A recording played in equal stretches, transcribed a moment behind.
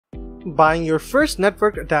Buying your first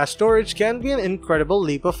network-attached storage can be an incredible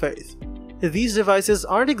leap of faith. These devices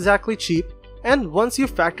aren't exactly cheap, and once you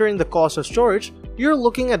factor in the cost of storage, you're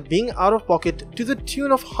looking at being out of pocket to the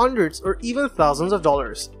tune of hundreds or even thousands of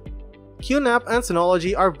dollars. QNAP and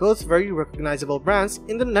Synology are both very recognizable brands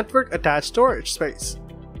in the network-attached storage space.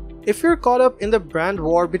 If you're caught up in the brand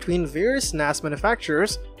war between various NAS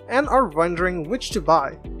manufacturers and are wondering which to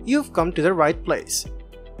buy, you've come to the right place.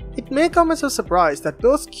 It may come as a surprise that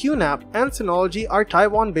both QNAP and Synology are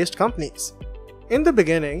Taiwan-based companies. In the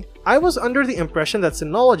beginning, I was under the impression that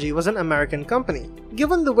Synology was an American company,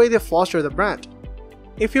 given the way they foster the brand.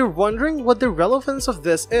 If you're wondering what the relevance of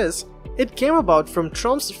this is, it came about from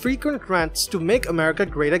Trump's frequent rants to make America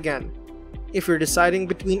great again. If you're deciding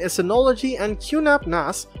between a Synology and QNAP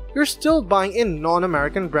NAS, you're still buying a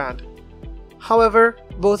non-American brand. However,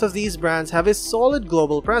 both of these brands have a solid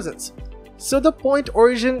global presence, so the point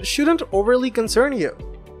origin shouldn't overly concern you.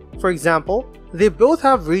 For example, they both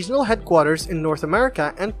have regional headquarters in North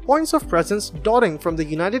America and points of presence dotting from the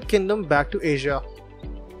United Kingdom back to Asia.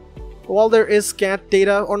 While there is scant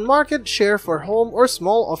data on market share for home or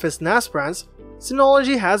small office NAS brands,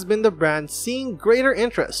 Synology has been the brand seeing greater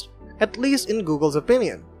interest, at least in Google's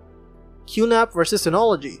opinion. QNAP versus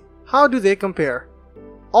Synology, how do they compare?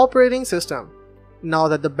 Operating system. Now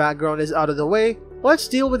that the background is out of the way, let's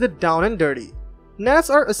deal with it down and dirty. NAS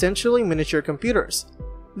are essentially miniature computers.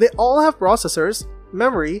 They all have processors,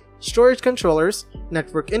 memory, storage controllers,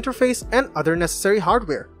 network interface, and other necessary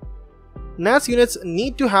hardware. NAS units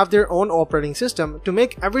need to have their own operating system to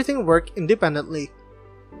make everything work independently.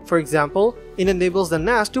 For example, it enables the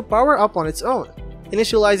NAS to power up on its own,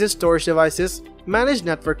 initializes storage devices, manage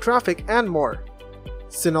network traffic, and more.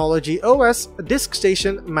 Synology OS Disk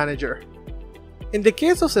Station Manager. In the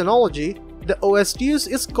case of Synology, the OS used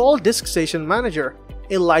is called Disk Station Manager,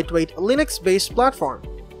 a lightweight Linux-based platform.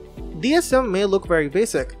 DSM may look very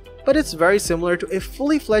basic, but it's very similar to a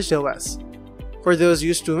fully fledged OS. For those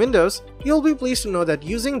used to Windows, you'll be pleased to know that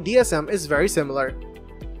using DSM is very similar.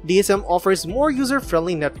 DSM offers more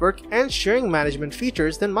user-friendly network and sharing management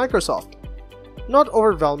features than Microsoft. Not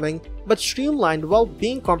overwhelming, but streamlined while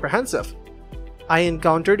being comprehensive. I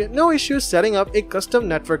encountered no issues setting up a custom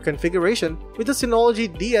network configuration with the Synology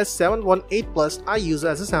DS718 Plus I use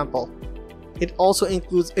as a sample. It also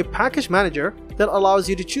includes a package manager that allows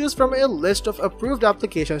you to choose from a list of approved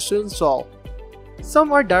applications to install.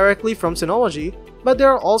 Some are directly from Synology, but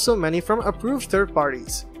there are also many from approved third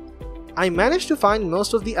parties. I managed to find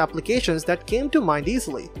most of the applications that came to mind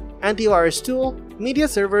easily: antivirus tool, media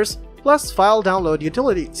servers, plus file download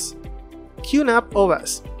utilities. QNAP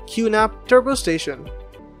OS, QNAP Turbo Station.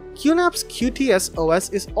 QNAP's QTS OS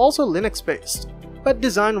is also Linux-based, but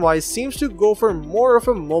design-wise seems to go for more of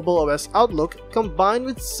a mobile OS outlook combined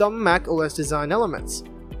with some Mac OS design elements.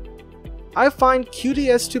 I find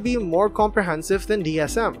QTS to be more comprehensive than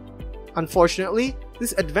DSM. Unfortunately,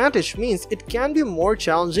 this advantage means it can be more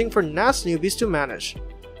challenging for NAS newbies to manage.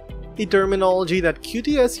 The terminology that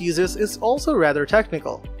QTS uses is also rather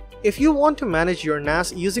technical. If you want to manage your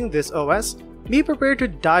NAS using this OS, be prepared to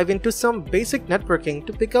dive into some basic networking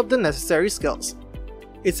to pick up the necessary skills.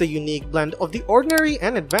 It's a unique blend of the ordinary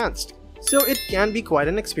and advanced, so it can be quite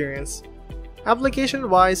an experience.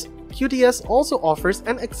 Application-wise, QTS also offers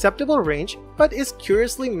an acceptable range but is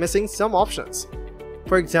curiously missing some options.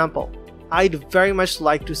 For example, I'd very much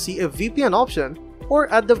like to see a VPN option, or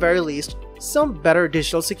at the very least, some better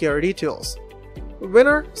digital security tools.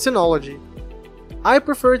 Winner, Synology. I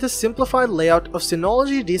prefer the simplified layout of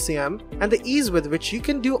Synology DCM and the ease with which you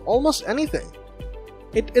can do almost anything.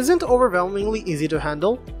 It isn't overwhelmingly easy to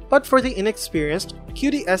handle, but for the inexperienced,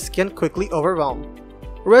 QTS can quickly overwhelm.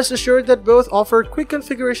 Rest assured that both offer quick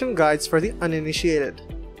configuration guides for the uninitiated.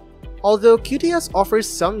 Although QTS offers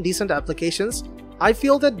some decent applications, I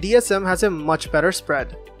feel that DSM has a much better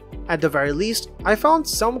spread. At the very least, I found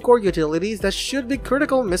some core utilities that should be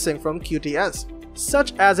critical missing from QTS,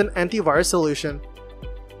 such as an antivirus solution.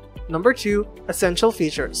 Number 2. Essential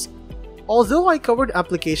features. Although I covered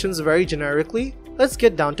applications very generically, let's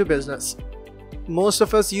get down to business. Most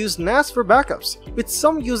of us use NAS for backups, with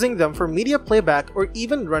some using them for media playback or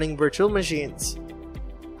even running virtual machines.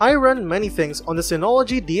 I run many things on the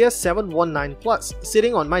Synology DS719 Plus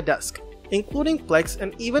sitting on my desk, including Plex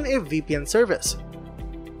and even a VPN service.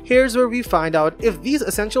 Here's where we find out if these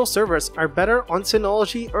essential servers are better on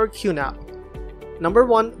Synology or QNAP. Number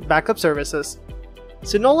 1. Backup services.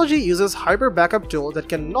 Synology uses Hyper Backup tool that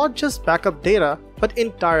can not just backup data, but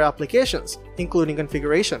entire applications, including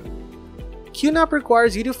configuration. QNAP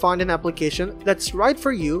requires you to find an application that's right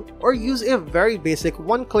for you or use a very basic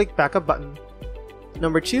one-click backup button.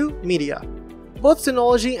 Number 2. Media. Both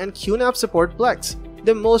Synology and QNAP support Plex,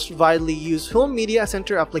 the most widely used home media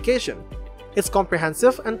center application. It's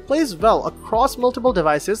comprehensive and plays well across multiple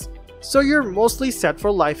devices, so you're mostly set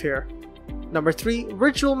for life here. Number 3.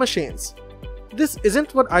 Virtual machines. This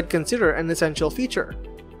isn't what I'd consider an essential feature,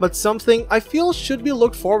 but something I feel should be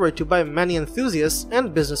looked forward to by many enthusiasts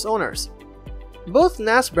and business owners. Both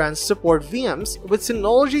NAS brands support VMs, with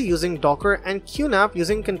Synology using Docker and QNAP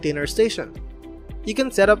using Container Station. You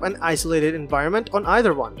can set up an isolated environment on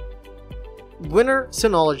either one. Winner: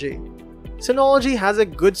 Synology. Synology has a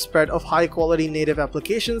good spread of high-quality native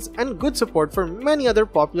applications and good support for many other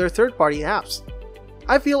popular third-party apps.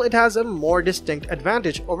 I feel it has a more distinct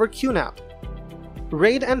advantage over QNAP.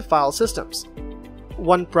 RAID and file systems.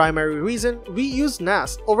 One primary reason we use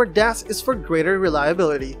NAS over DAS is for greater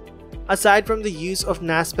reliability. Aside from the use of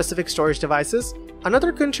NAS-specific storage devices,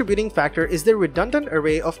 another contributing factor is the redundant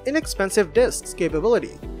array of inexpensive disks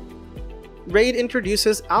capability. RAID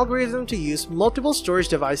introduces algorithm to use multiple storage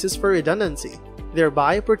devices for redundancy,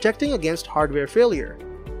 thereby protecting against hardware failure.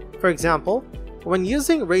 For example, when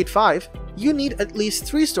using RAID 5, you need at least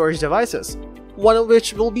 3 storage devices, one of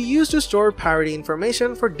which will be used to store parity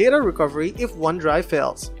information for data recovery if one drive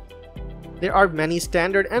fails. There are many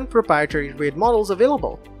standard and proprietary RAID models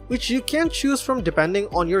available, which you can choose from depending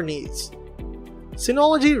on your needs.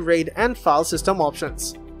 Synology RAID and file system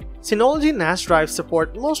options. Synology NAS drives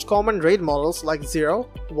support most common RAID models like 0,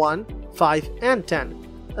 1, 5, and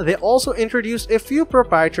 10. They also introduced a few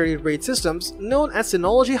proprietary RAID systems known as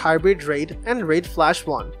Synology Hybrid RAID and RAID Flash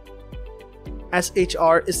 1.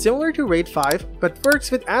 SHR is similar to RAID 5 but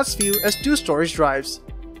works with as few as 2 storage drives.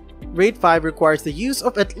 RAID 5 requires the use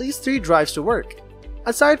of at least 3 drives to work.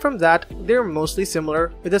 Aside from that, they're mostly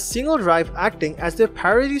similar, with a single drive acting as the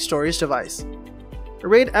parity storage device.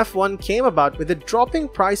 RAID F1 came about with the dropping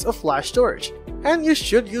price of flash storage, and you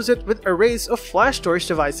should use it with arrays of flash storage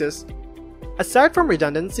devices. Aside from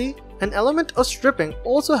redundancy, an element of stripping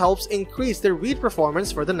also helps increase the read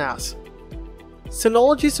performance for the NAS.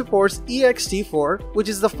 Synology supports ext4, which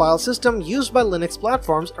is the file system used by Linux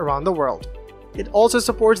platforms around the world. It also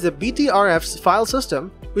supports the BTRF's file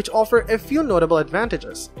system, which offer a few notable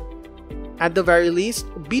advantages. At the very least,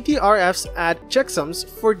 BTRFs add checksums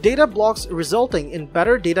for data blocks, resulting in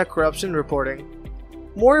better data corruption reporting.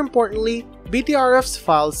 More importantly, BTRF's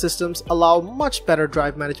file systems allow much better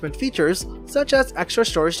drive management features such as extra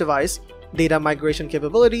storage device, data migration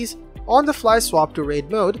capabilities, on-the-fly swap to RAID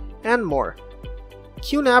mode, and more.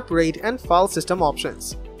 QNAP RAID and file system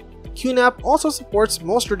options. QNAP also supports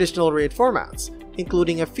most traditional RAID formats,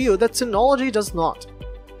 including a few that Synology does not.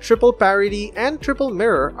 Triple parity and triple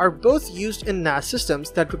mirror are both used in NAS systems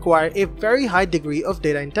that require a very high degree of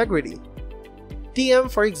data integrity. TM,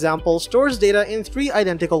 for example, stores data in 3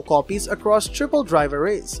 identical copies across triple drive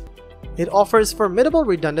arrays. It offers formidable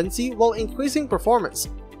redundancy while increasing performance.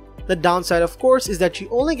 The downside, of course, is that you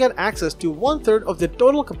only get access to 1/3 of the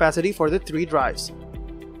total capacity for the 3 drives.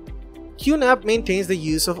 QNAP maintains the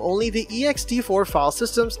use of only the ext4 file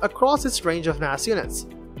systems across its range of NAS units.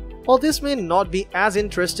 While this may not be as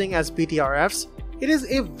interesting as BTRFs, it is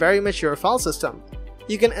a very mature file system.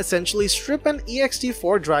 You can essentially strip an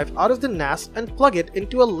ext4 drive out of the NAS and plug it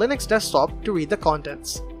into a Linux desktop to read the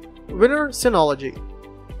contents. Winner: Synology.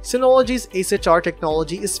 Synology's SHR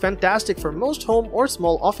technology is fantastic for most home or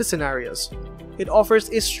small office scenarios. It offers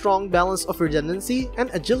a strong balance of redundancy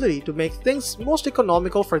and agility to make things most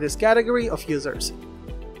economical for this category of users.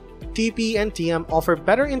 TP and TM offer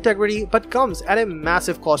better integrity but comes at a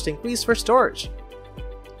massive cost increase for storage.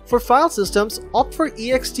 For file systems, opt for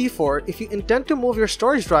ext4 if you intend to move your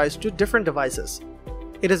storage drives to different devices.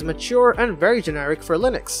 It is mature and very generic for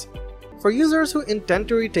Linux. For users who intend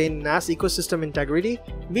to retain NAS ecosystem integrity,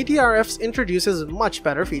 BTRFs introduces much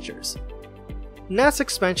better features. NAS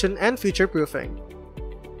expansion and future proofing.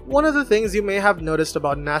 One of the things you may have noticed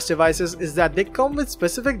about NAS devices is that they come with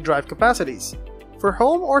specific drive capacities. For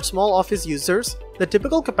home or small office users, the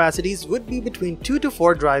typical capacities would be between 2 to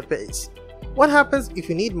 4 drive bays. What happens if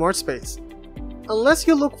you need more space? Unless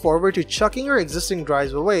you look forward to chucking your existing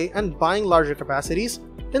drives away and buying larger capacities,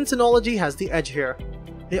 then Synology has the edge here.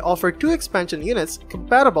 They offer 2 expansion units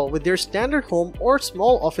compatible with their standard home or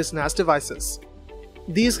small office NAS devices.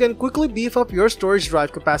 These can quickly beef up your storage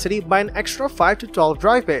drive capacity by an extra 5 to 12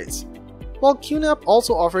 drive bays. While QNAP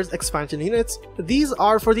also offers expansion units, these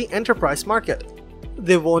are for the enterprise market.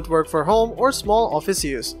 They won't work for home or small office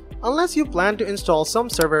use, unless you plan to install some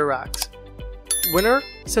server racks. Winner: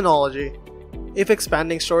 Synology. If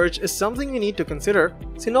expanding storage is something you need to consider,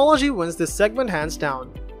 Synology wins this segment hands down.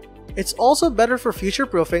 It's also better for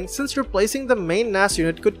future-proofing since replacing the main NAS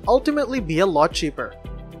unit could ultimately be a lot cheaper.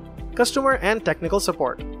 customer and technical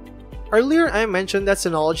support. Earlier I mentioned that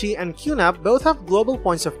Synology and QNAP both have global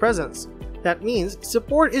points of presence. That means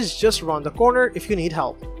support is just around the corner if you need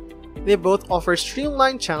help. They both offer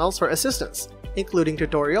streamlined channels for assistance, including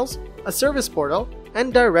tutorials, a service portal,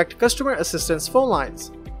 and direct customer assistance phone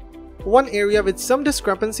lines. One area with some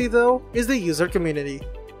discrepancy though is the user community.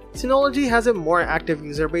 Synology has a more active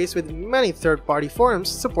user base with many third-party forums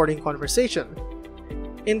supporting conversation.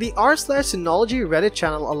 In the r/Synology Reddit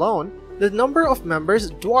channel alone, the number of members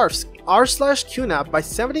dwarfs r/QNAP by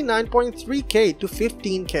 79.3k to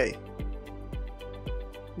 15k.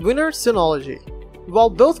 Winner Synology. While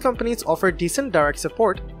both companies offer decent direct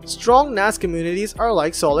support, strong NAS communities are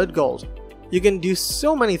like solid gold. You can do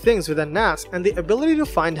so many things with a NAS, and the ability to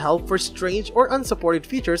find help for strange or unsupported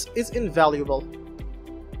features is invaluable.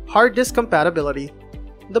 Hard disk compatibility.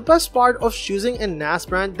 The best part of choosing a NAS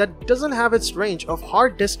brand that doesn't have its range of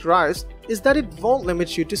hard disk drives is that it won't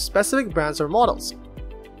limit you to specific brands or models.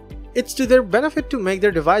 It's to their benefit to make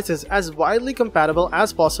their devices as widely compatible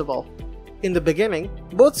as possible. In the beginning,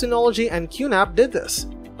 both Synology and QNAP did this,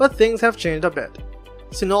 but things have changed a bit.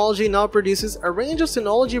 Synology now produces a range of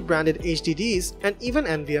Synology branded HDDs and even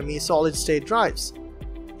NVMe solid-state drives.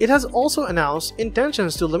 It has also announced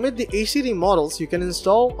intentions to limit the HDD models you can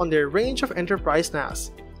install on their range of enterprise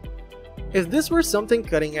NAS. If this were something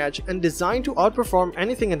cutting edge and designed to outperform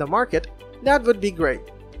anything in the market, that would be great.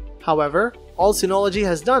 However, all Synology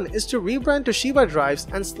has done is to rebrand Toshiba drives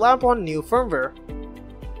and slap on new firmware.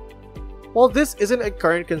 While this isn't a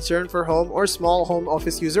current concern for home or small home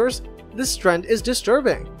office users, this trend is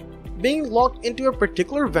disturbing. Being locked into a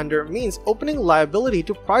particular vendor means opening liability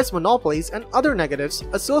to price monopolies and other negatives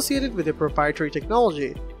associated with the proprietary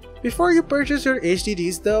technology. Before you purchase your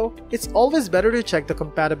HDDs though, it's always better to check the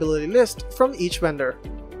compatibility list from each vendor.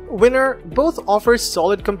 Winner both offers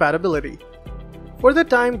solid compatibility. For the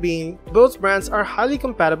time being, both brands are highly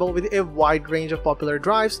compatible with a wide range of popular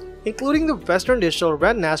drives, including the Western Digital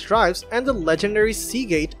Red NAS drives and the legendary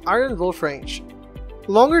Seagate Iron Wolf range.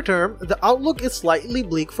 Longer term, the outlook is slightly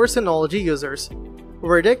bleak for Synology users.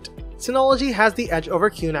 Verdict: Synology has the edge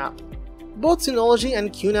over QNAP. Both Synology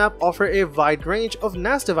and QNAP offer a wide range of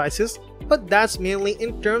NAS devices, but that's mainly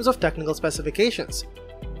in terms of technical specifications.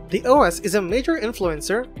 The OS is a major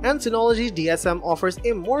influencer, and Synology DSM offers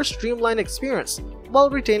a more streamlined experience while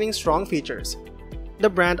retaining strong features. The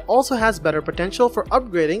brand also has better potential for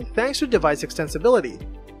upgrading thanks to device extensibility.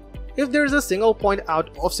 If there is a single point out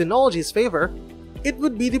of Synology's favor, it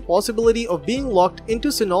would be the possibility of being locked into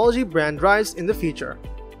Synology brand drives in the future.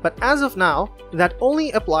 But as of now, that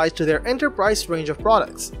only applies to their enterprise range of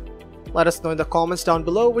products. Let us know in the comments down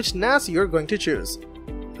below which NAS you're going to choose.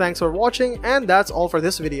 Thanks for watching, and that's all for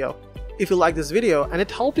this video. If you like this video and it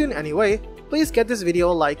helped you in any way, please get this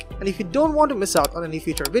video a like, and if you don't want to miss out on any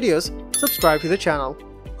future videos, subscribe to the channel.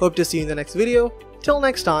 Hope to see you in the next video. Till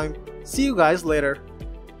next time, see you guys later.